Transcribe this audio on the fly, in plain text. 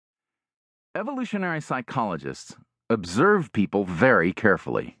Evolutionary psychologists observe people very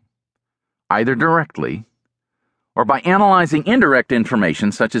carefully, either directly or by analyzing indirect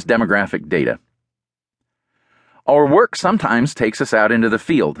information such as demographic data. Our work sometimes takes us out into the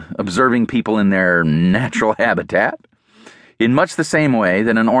field, observing people in their natural habitat, in much the same way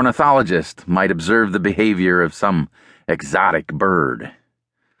that an ornithologist might observe the behavior of some exotic bird.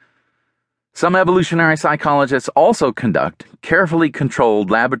 Some evolutionary psychologists also conduct carefully controlled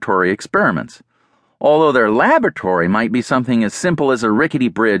laboratory experiments, although their laboratory might be something as simple as a rickety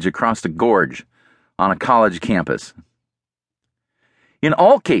bridge across a gorge on a college campus. In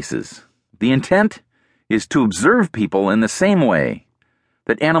all cases, the intent is to observe people in the same way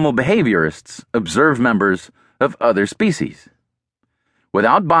that animal behaviorists observe members of other species,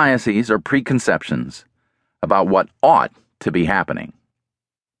 without biases or preconceptions about what ought to be happening.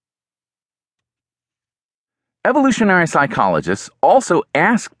 Evolutionary psychologists also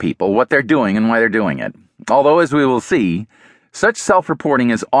ask people what they're doing and why they're doing it, although, as we will see, such self-reporting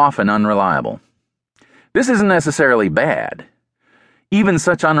is often unreliable. This isn't necessarily bad. Even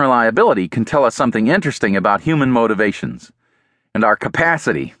such unreliability can tell us something interesting about human motivations and our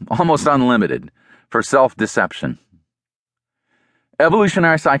capacity, almost unlimited, for self-deception.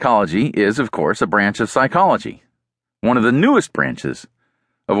 Evolutionary psychology is, of course, a branch of psychology, one of the newest branches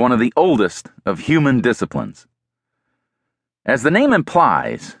of one of the oldest of human disciplines. As the name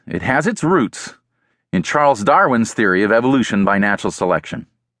implies, it has its roots in Charles Darwin's theory of evolution by natural selection.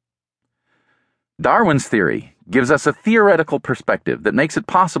 Darwin's theory gives us a theoretical perspective that makes it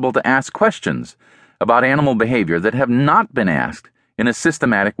possible to ask questions about animal behavior that have not been asked in a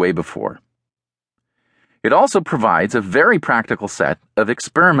systematic way before. It also provides a very practical set of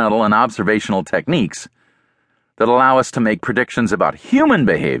experimental and observational techniques that allow us to make predictions about human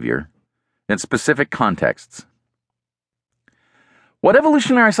behavior in specific contexts. What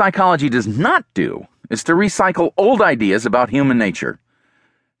evolutionary psychology does not do is to recycle old ideas about human nature,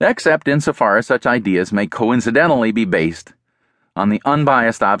 except insofar as such ideas may coincidentally be based on the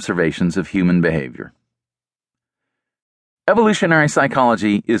unbiased observations of human behavior. Evolutionary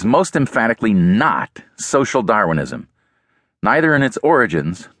psychology is most emphatically not social Darwinism, neither in its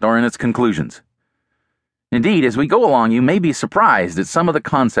origins nor in its conclusions. Indeed, as we go along, you may be surprised at some of the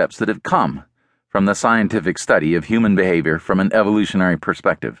concepts that have come from the scientific study of human behavior from an evolutionary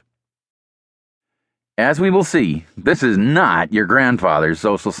perspective. As we will see, this is not your grandfather's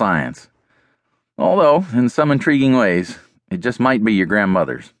social science, although, in some intriguing ways, it just might be your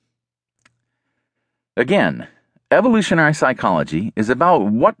grandmother's. Again, evolutionary psychology is about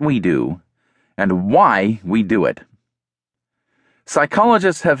what we do and why we do it.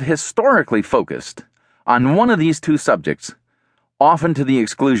 Psychologists have historically focused on one of these two subjects, often to the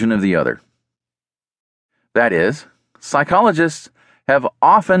exclusion of the other. That is, psychologists have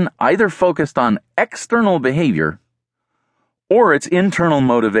often either focused on external behavior or its internal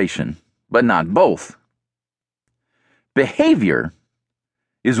motivation, but not both. Behavior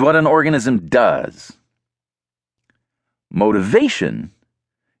is what an organism does. Motivation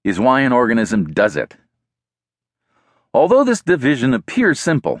is why an organism does it. Although this division appears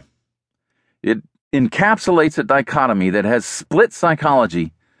simple, it encapsulates a dichotomy that has split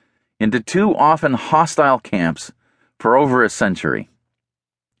psychology into two often hostile camps for over a century.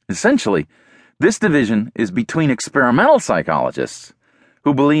 Essentially, this division is between experimental psychologists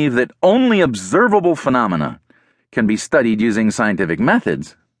who believe that only observable phenomena can be studied using scientific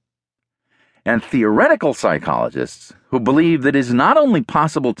methods, and theoretical psychologists who believe that it is not only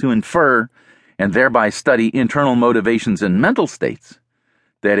possible to infer and thereby study internal motivations and mental states,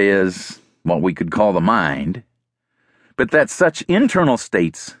 that is, what we could call the mind, but that such internal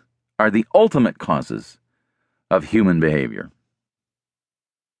states are the ultimate causes of human behavior.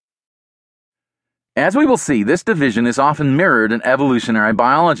 As we will see, this division is often mirrored in evolutionary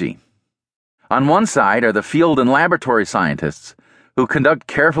biology. On one side are the field and laboratory scientists who conduct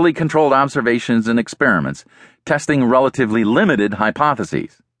carefully controlled observations and experiments, testing relatively limited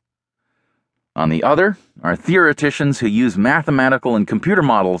hypotheses. On the other are theoreticians who use mathematical and computer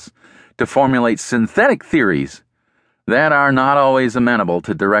models to formulate synthetic theories that are not always amenable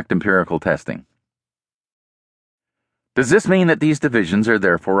to direct empirical testing. Does this mean that these divisions are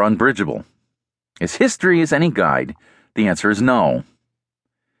therefore unbridgeable? As history is any guide, the answer is no.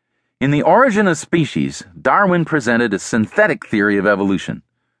 In The Origin of Species, Darwin presented a synthetic theory of evolution,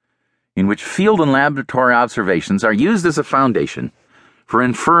 in which field and laboratory observations are used as a foundation for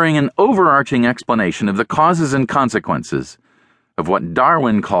inferring an overarching explanation of the causes and consequences of what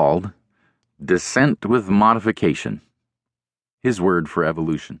Darwin called descent with modification, his word for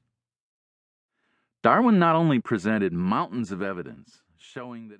evolution. Darwin not only presented mountains of evidence showing that